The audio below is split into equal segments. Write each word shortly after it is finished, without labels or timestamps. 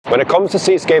When it comes to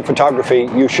seascape photography,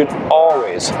 you should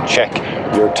always check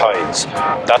your tides.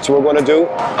 That's what we're going to do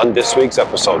on this week's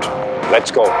episode.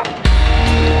 Let's go.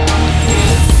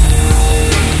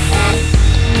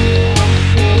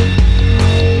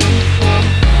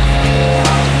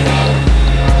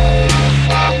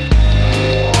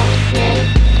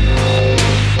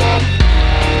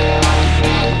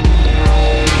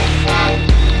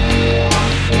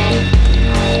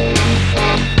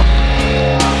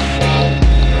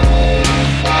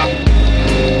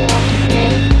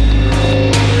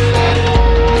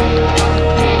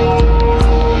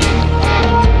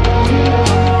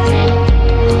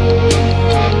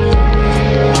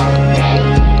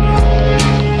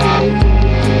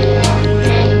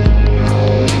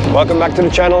 Welcome back to the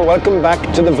channel, welcome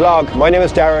back to the vlog. My name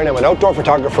is Darren, I'm an outdoor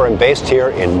photographer and based here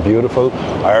in beautiful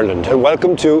Ireland. And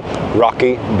welcome to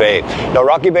Rocky Bay. Now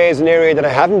Rocky Bay is an area that I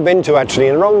haven't been to actually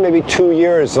in around maybe 2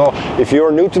 years. So if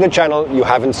you're new to the channel, you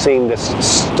haven't seen this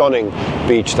stunning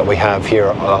beach that we have here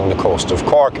along the coast of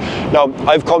Cork. Now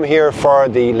I've come here for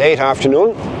the late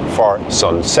afternoon for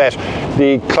sunset.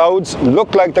 The clouds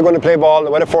look like they're going to play ball.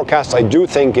 The weather forecast I do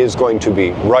think is going to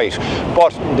be right.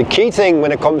 But the key thing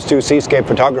when it comes to seascape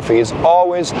photography is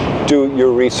always do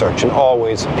your research and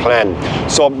always plan.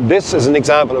 So this is an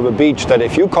example of a beach that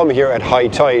if you come here at high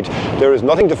tide, there is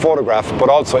nothing to photograph, but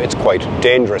also it's quite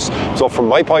dangerous. So from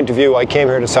my point of view, I came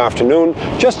here this afternoon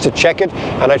just to check it,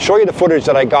 and I'd show you the footage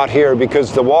that I got here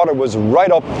because the water was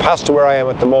right up past to where I am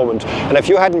at the moment. And if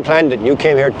you hadn't planned it and you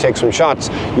came here to take some shots,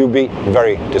 you'd be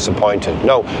very disappointed.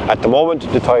 Now, at the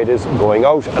moment, the tide is going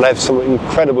out and I have some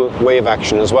incredible wave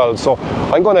action as well. So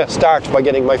I'm going to start by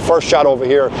getting my first shot over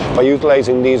here by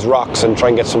utilizing these rocks and try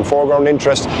and get some foreground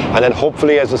interest, and then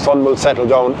hopefully as the sun will settle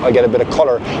down I get a bit of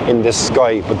colour in this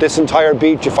sky. But this entire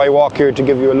beach, if I walk here to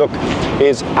give you a look,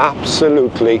 is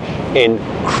absolutely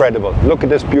incredible. Look at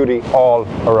this beauty all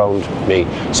around me.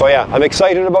 So yeah, I'm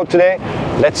excited about today.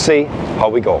 Let's see how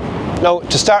we go. Now,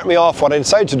 to start me off, what I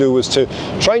decided to do was to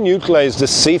try and utilize this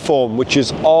sea foam, which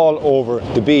is all over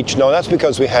the beach. Now, that's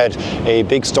because we had a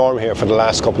big storm here for the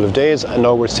last couple of days, and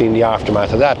now we're seeing the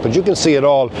aftermath of that. But you can see it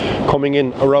all coming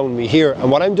in around me here. And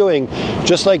what I'm doing,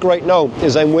 just like right now,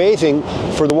 is I'm waiting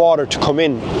for the water to come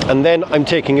in, and then I'm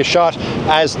taking a shot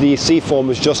as the sea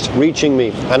foam is just reaching me.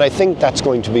 And I think that's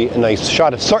going to be a nice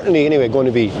shot. It's certainly, anyway, going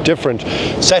to be different.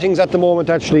 Settings at the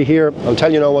moment, actually, here, I'll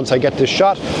tell you now once I get this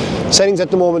shot. Settings at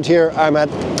the moment here, I'm at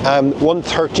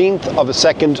 1/13th of a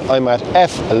second. I'm at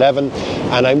F11,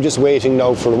 and I'm just waiting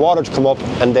now for the water to come up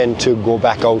and then to go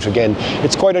back out again.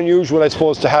 It's quite unusual, I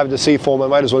suppose, to have the sea foam. I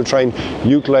might as well try and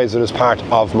utilize it as part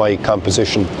of my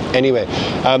composition. Anyway,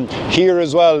 here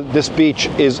as well, this beach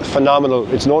is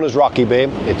phenomenal. It's known as Rocky Bay.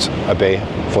 It's a bay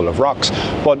full of rocks,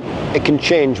 but it can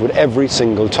change with every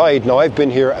single tide. Now, I've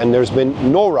been here and there's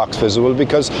been no rocks visible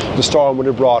because the storm would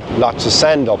have brought lots of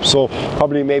sand up. So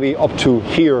probably maybe up to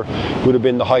here would have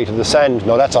been the height of the sand.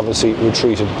 Now that's obviously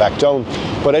retreated back down.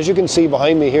 But as you can see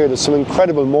behind me here, there's some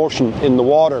incredible motion in the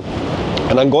water.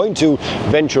 And I'm going to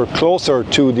venture closer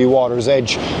to the water's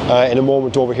edge in a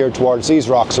moment over here towards these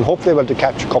rocks, and hopefully able to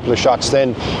catch a couple of shots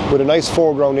then with a nice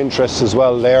foreground interest as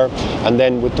well there, and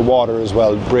then with the water as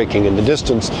well breaking in the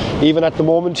distance. Even at the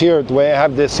moment here, the way I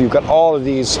have this, you've got all of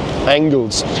these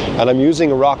angles, and I'm using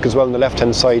a rock as well on the left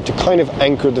hand side to kind of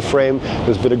anchor the frame.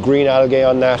 There's a bit of green algae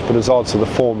on that, but there's also the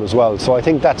foam as well. So I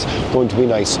think that's going to be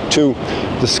nice too.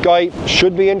 The sky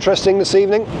should be interesting this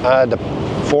evening. The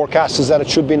forecast is that it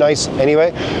should be nice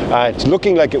anyway. It's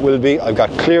looking like it will be. I've got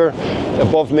clear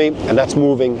above me, and that's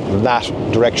moving that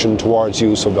direction towards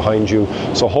you, so behind you.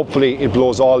 So hopefully it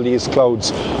blows all these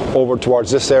clouds over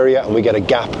towards this area and we get a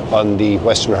gap on the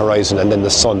western horizon, and then the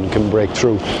sun can break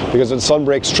through. Because if the sun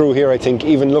breaks through here, I think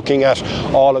even looking at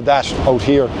all of that out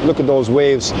here, look at those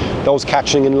waves, those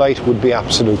catching in light would be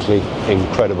absolutely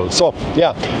incredible. So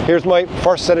yeah, here's my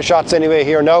first set of shots anyway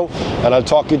here now, and I'll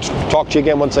talk to you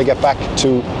again once I get back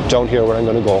to down here where I'm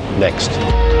going to go next.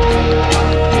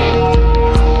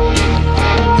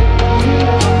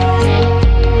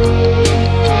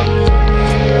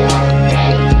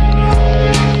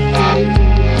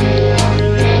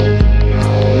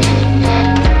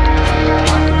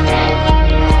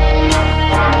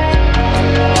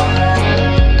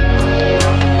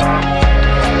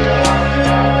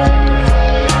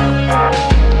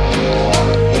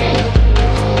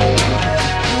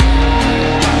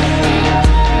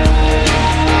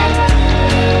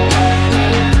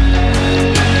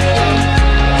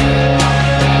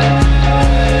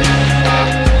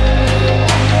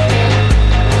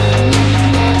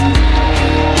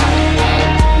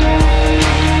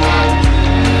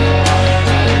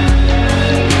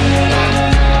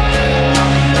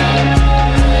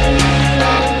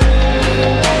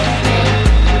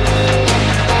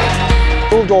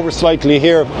 over slightly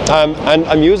here, and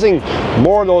I'm using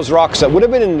more of those rocks that would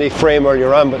have been in the frame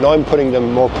earlier on, but now I'm putting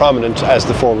them more prominent as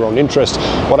the foreground interest.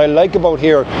 What I like about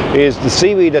here is the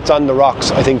seaweed that's on the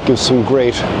rocks, I think gives some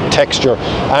great texture,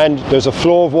 and there's a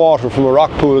flow of water from a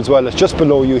rock pool as well that's just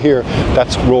below you here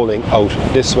that's rolling out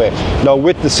this way. Now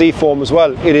with the sea foam as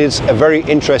well, it is a very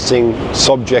interesting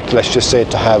subject, let's just say,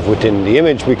 to have within the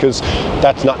image, because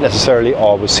that's not necessarily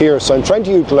always here. So I'm trying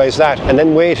to utilize that and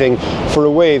then waiting for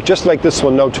a wave just like this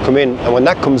one now to come in, and when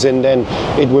that comes in then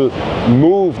it will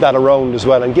move that around as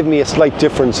well and give me a slight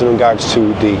difference in regards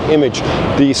to the image.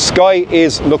 The sky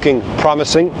is looking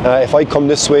promising. If I come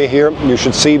this way here, you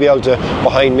should see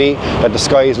behind me that the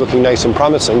sky is looking nice and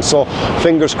promising, so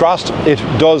fingers crossed it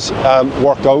does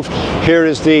work out. Here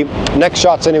is the next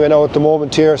shots anyway now at the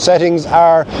moment here. Settings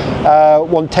are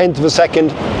 1/10 of a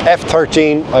second,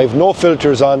 f13, I have no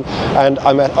filters on, and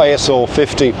I'm at ISO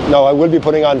 50. Now I will be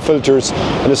putting on filters,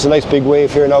 and it's a nice big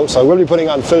wave here now, so I will be putting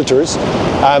on filters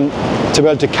to be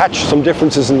able to catch some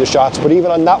differences in the shots. But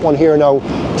even on that one here now,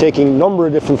 taking a number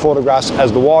of different photographs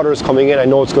as the water is coming in, I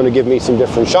know it's going to give me some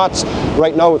different shots.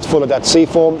 Right now it's full of that sea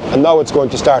foam, and now it's going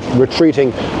to start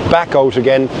retreating back out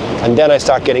again, and then I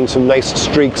start getting some nice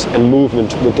streaks and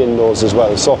movement within those as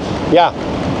well. So yeah,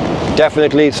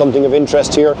 definitely something of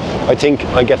interest here. I think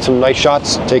I get some nice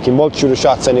shots, taking multitude of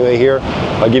shots anyway here.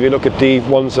 I'll give you a look at the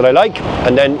ones that I like,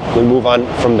 and then we'll move on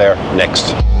from there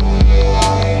next.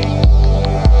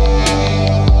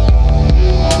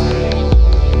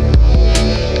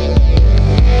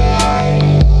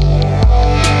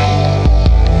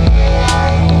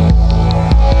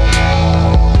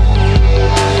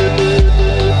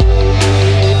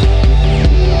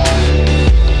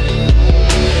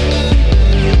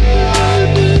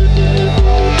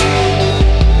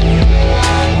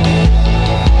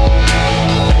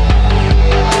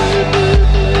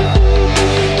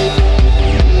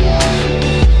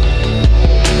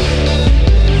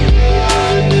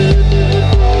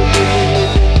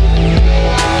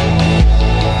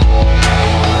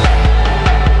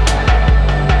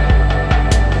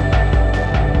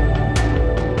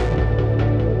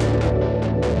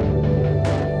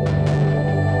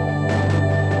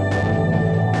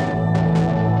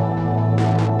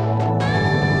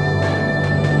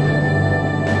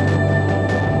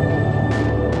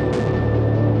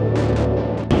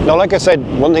 Now, like I said,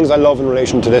 one of the things I love in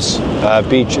relation to this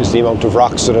beach is the amount of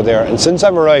rocks that are there. And since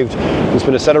I've arrived, there's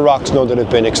been a set of rocks now that have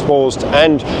been exposed,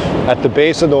 and at the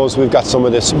base of those we've got some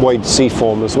of this white sea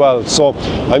foam as well. So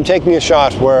I'm taking a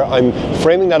shot where I'm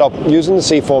framing that up using the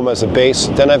sea foam as a base.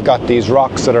 Then I've got these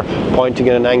rocks that are pointing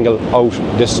in an angle out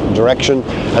this direction,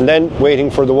 and then waiting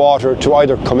for the water to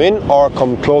either come in or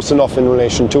come close enough in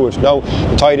relation to it. Now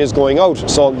the tide is going out,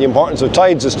 so the importance of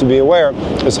tides is to be aware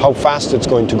is how fast it's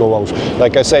going to go out.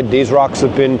 Like I said, these rocks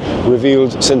have been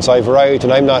revealed since I've arrived,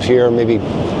 and I'm not here maybe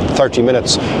 30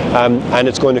 minutes, and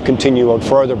it's going to continue out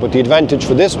further. But the advantage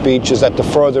for this beach is that the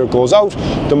further it goes out,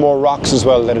 the more rocks as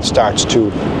well that it starts to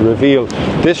reveal.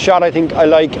 This shot I think I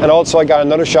like, and also I got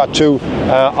another shot too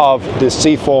of the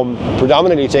sea foam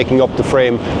predominantly taking up the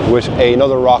frame with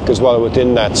another rock as well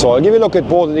within that. So I'll give you a look at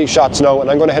both of these shots now, and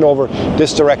I'm going to head over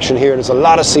this direction here. There's a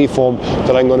lot of sea foam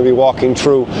that I'm going to be walking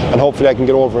through, and hopefully I can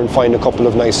get over and find a couple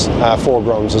of nice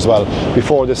foregrounds as well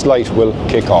before this light will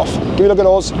kick off. Give you a look at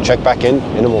those, check back in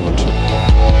a moment.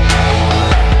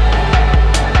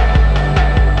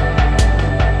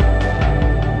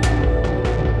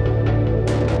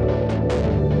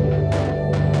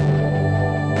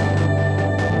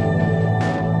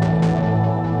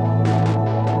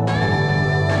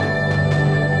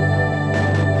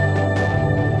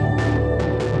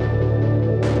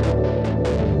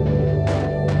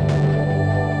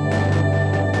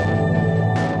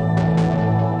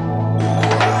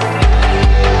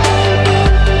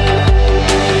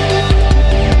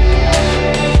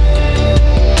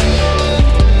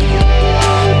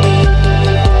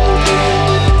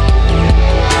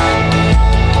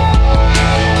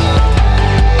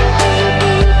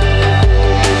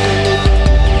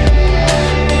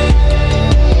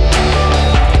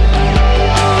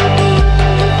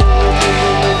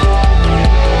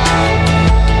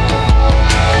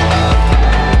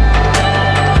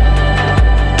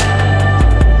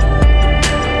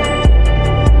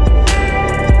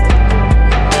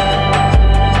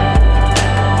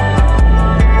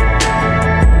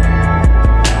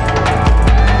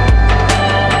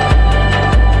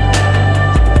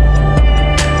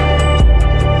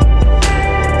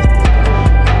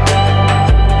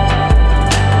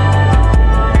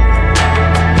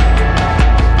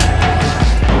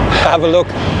 have a look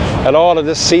at all of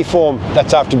this sea foam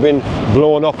that's after been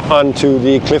blown up onto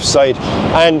the cliffside,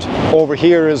 and over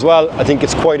here as well. I think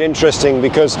it's quite interesting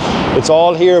because it's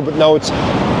all here, but now it's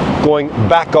going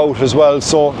back out as well.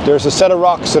 So there's a set of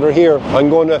rocks that are here. I'm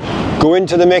going to go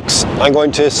into the mix. I'm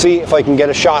going to see if I can get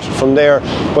a shot from there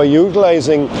by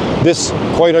utilizing this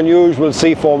quite unusual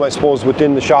sea foam, I suppose,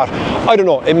 within the shot. I don't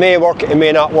know, it may work, it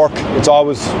may not work. It's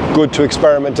always good to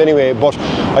experiment anyway, but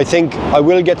I think I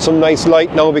will get some nice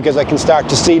light now because I can start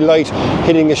to see light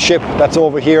hitting a ship that's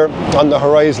over here on the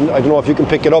horizon. I don't know if you can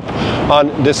pick it up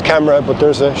on this camera, but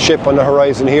there's a ship on the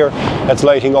horizon here that's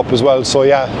lighting up as well. So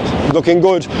yeah, looking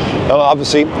good. Now,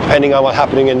 obviously, depending on what's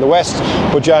happening in the west.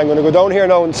 But yeah, I'm going to go down here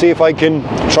now and see if I can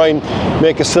try and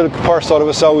make a silk purse out of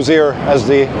a sow's ear, as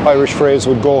the Irish phrase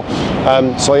would go.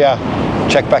 So yeah,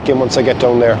 check back in once I get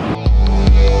down there.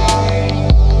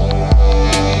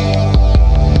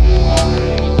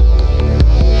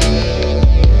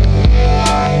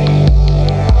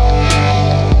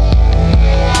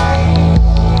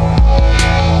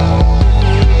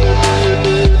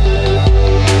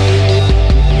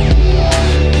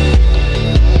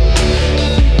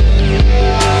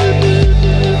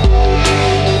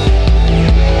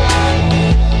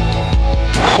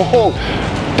 Oh,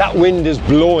 that wind is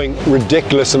blowing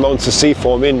ridiculous amounts of sea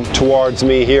foam in towards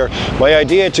me here. My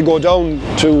idea to go down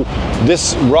to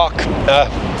this rock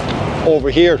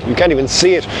over here, you can't even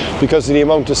see it because of the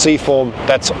amount of sea foam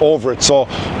that's over it, so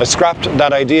I scrapped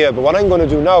that idea. But what I'm going to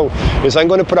do now is I'm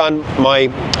going to put on my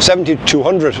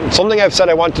 70-200. Something I've said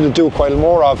I wanted to do quite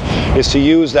more of is to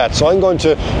use that. So I'm going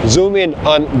to zoom in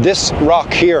on this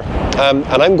rock here, and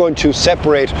I'm going to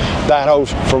separate that out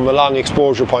from a long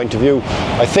exposure point of view.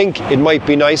 I think it might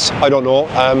be nice, I don't know,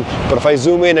 but if I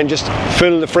zoom in and just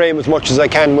fill the frame as much as I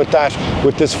can with that,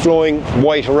 with this flowing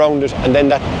white around it, and then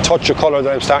that touch of colour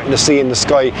that I'm starting to see in the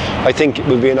sky, I think it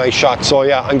will be a nice shot. So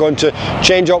yeah, I'm going to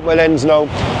change out my lens now.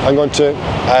 I'm going to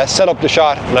set up the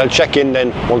shot, and I'll check in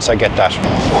then once I get that.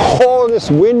 Oh, this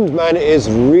wind, man, is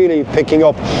really picking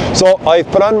up. So I've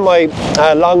put on my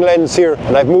long lens here,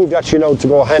 and I've moved actually now to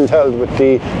go handheld with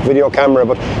the video camera,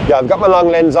 but yeah, I've got my long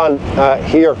lens on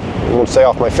here. I won't say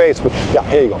off my face, but yeah,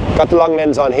 here you go. Got the long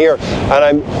lens on here, and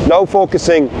I'm now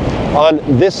focusing on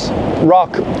this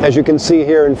rock, as you can see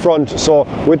here in front. So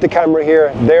with the camera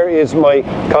here, there is my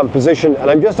composition, and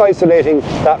I'm just isolating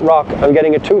that rock. I'm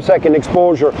getting a 2-second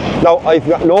exposure. Now I've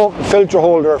got no filter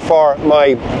holder for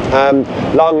my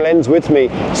long lens with me,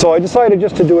 so I decided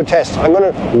just to do a test. I'm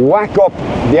going to whack up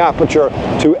the aperture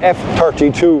to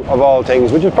f32 of all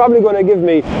things, which is probably going to give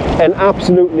me an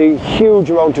absolutely huge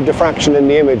amount of diffraction in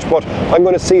the image, but I'm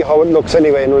going to see how it looks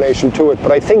anyway in relation to it.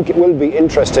 But I think it will be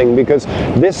interesting because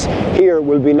this here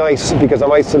will be nice because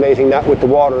I'm isolating that with the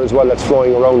water as well that's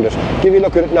flowing around it. Give you a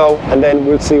look at it now, and then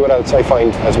we'll see what else I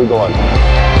find as we go on.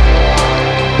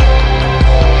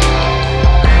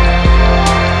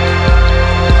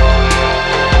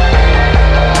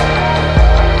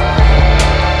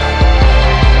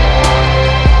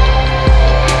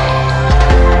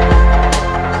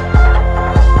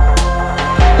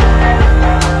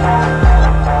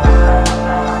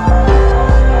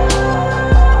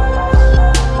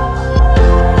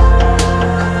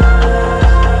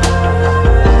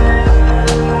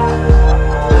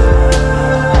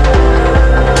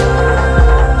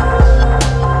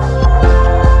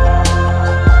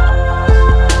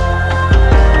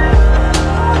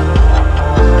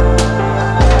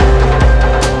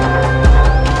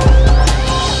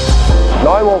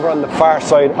 On the far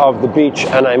side of the beach,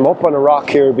 and I'm up on a rock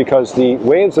here because the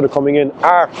waves that are coming in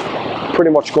are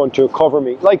pretty much going to cover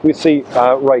me, like we see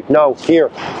right now here.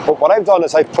 But what I've done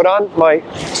is I've put on my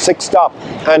 6-stop,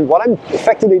 and what I'm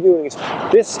effectively doing is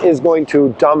this is going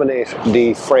to dominate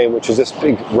the frame, which is this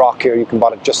big rock here. You can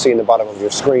just see in the bottom of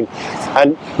your screen,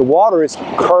 and the water is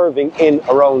curving in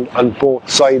around on both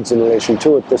sides in relation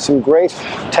to it. There's some great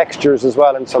textures as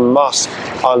well, and some moss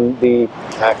on the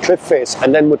cliff face,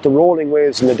 and then with the rolling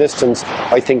waves in the distance,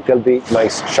 I think there'll be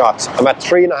nice shots. I'm at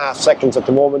 3.5 seconds at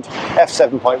the moment.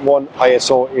 f7.1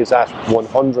 ISO is at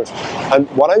 100, and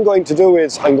what I'm going to do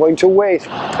is I'm going to wait,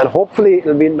 and hopefully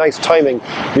it'll be nice timing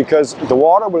because the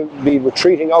water will be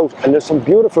retreating out, and there's some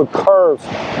beautiful curves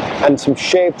and some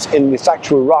shapes in this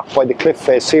actual rock by the cliff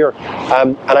face here,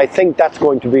 and I think that's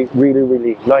going to be really,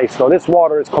 really nice. Now this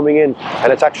water is coming in,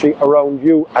 and it's actually around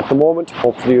you at the moment.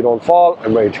 Hopefully you don't fall.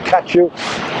 I'm ready to catch you.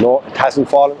 No, it hasn't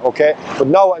fallen, okay, but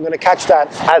now I'm going to catch that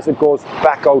as it goes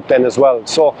back out then as well.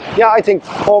 So yeah, I think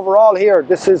overall here,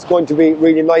 this is going to be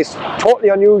really nice. Totally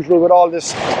unusual with all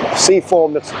this sea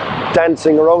foam that's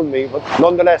dancing around me, but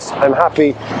nonetheless, I'm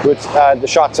happy with the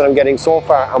shots that I'm getting so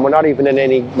far, and we're not even in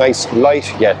any nice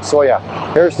light yet. So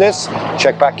yeah, here's this.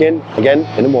 Check back in again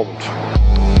in a moment.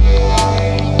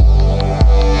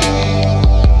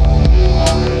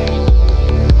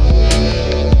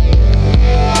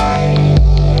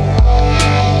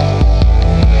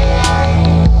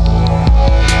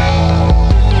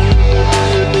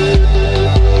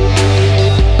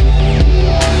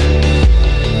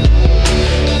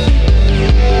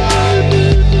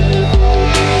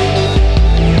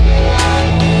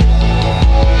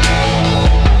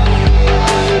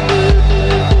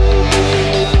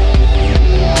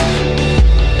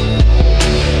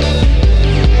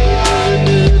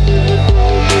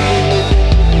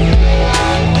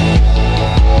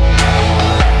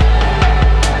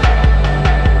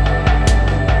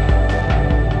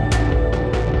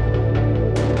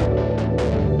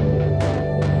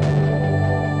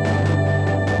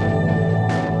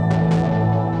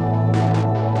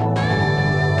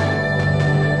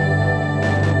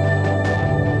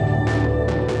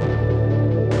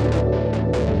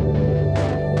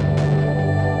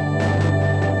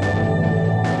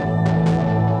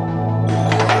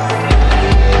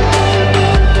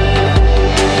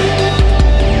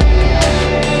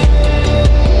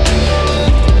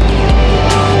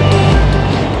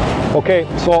 Okay,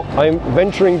 so I'm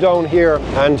venturing down here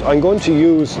and I'm going to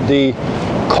use the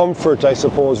comfort, I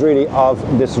suppose, really, of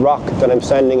this rock that I'm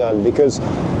standing on, because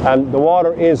the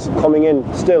water is coming in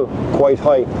still quite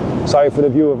high. Sorry for the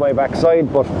view of my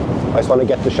backside, but I just want to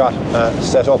get the shot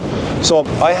set up. So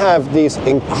I have these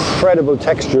incredible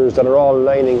textures that are all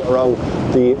lining around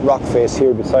the rock face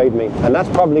here beside me, and that's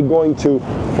probably going to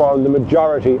form the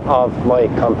majority of my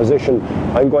composition.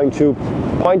 I'm going to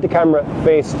point the camera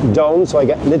face down so I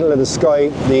get little of the sky.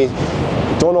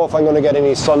 Don't know if I'm going to get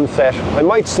any sunset. I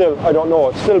might still, I don't know.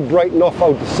 It's still bright enough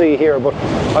out to see here, but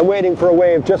I'm waiting for a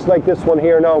wave just like this one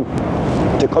here now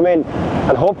to come in,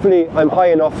 and hopefully I'm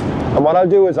high enough. And what I'll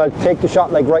do is I'll take the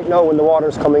shot like right now when the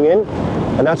water's coming in,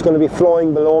 and that's going to be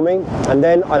flowing below me, and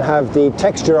then I'll have the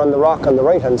texture on the rock on the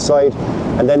right hand side,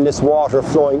 and then this water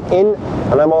flowing in,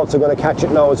 and I'm also going to catch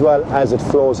it now as well as it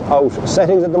flows out.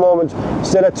 Settings at the moment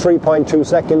still at 3.2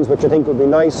 seconds, which I think will be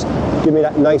nice. Give me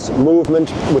that nice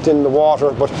movement within the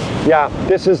water. But yeah,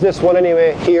 this is this one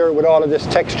anyway here with all of this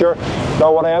texture.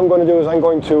 Now what I am going to do is I'm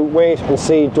going to wait and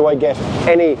see, do I get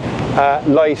any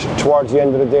light towards the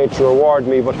end of the day to reward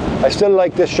me. But I still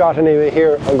like this shot anyway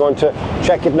here. I'm going to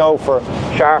check it now for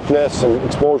sharpness and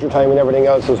exposure time and everything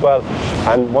else as well.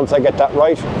 And once I get that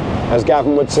right, as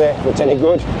Gavin would say, if it's any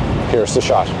good, here's the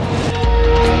shot.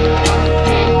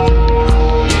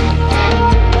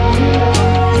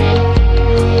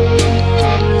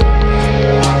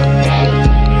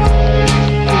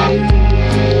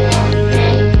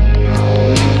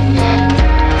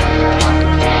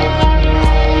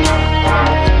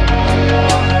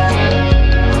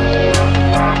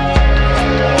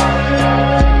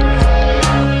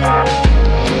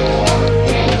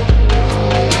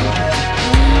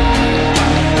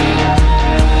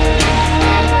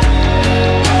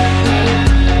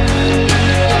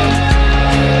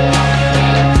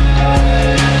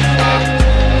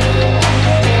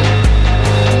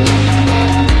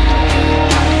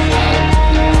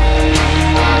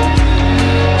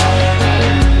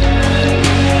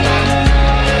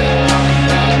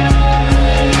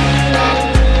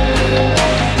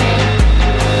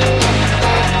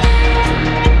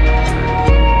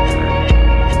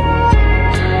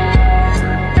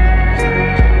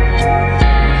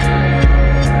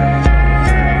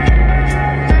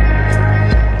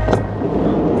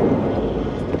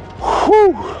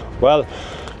 Well,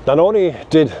 not only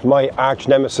did my arch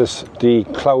nemesis, the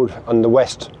cloud on the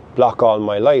west, block all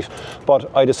my light,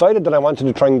 but I decided that I wanted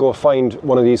to try and go find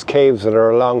one of these caves that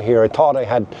are along here. I thought I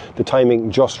had the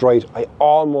timing just right. I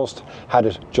almost had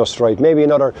it just right. Maybe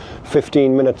another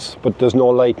 15 minutes, but there's no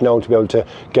light now to be able to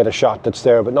get a shot that's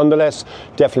there. But nonetheless,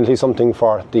 definitely something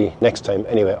for the next time.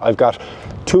 Anyway, I've got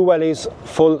 2 wellies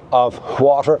full of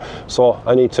water, so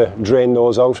I need to drain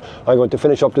those out. I'm going to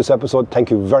finish up this episode.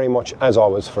 Thank you very much, as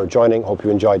always, for joining. Hope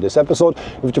you enjoyed this episode.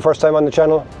 If it's your first time on the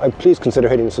channel, please consider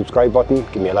hitting the subscribe button.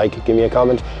 Give me a like, give me a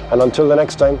comment, and until the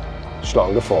next time,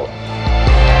 slán go fóill.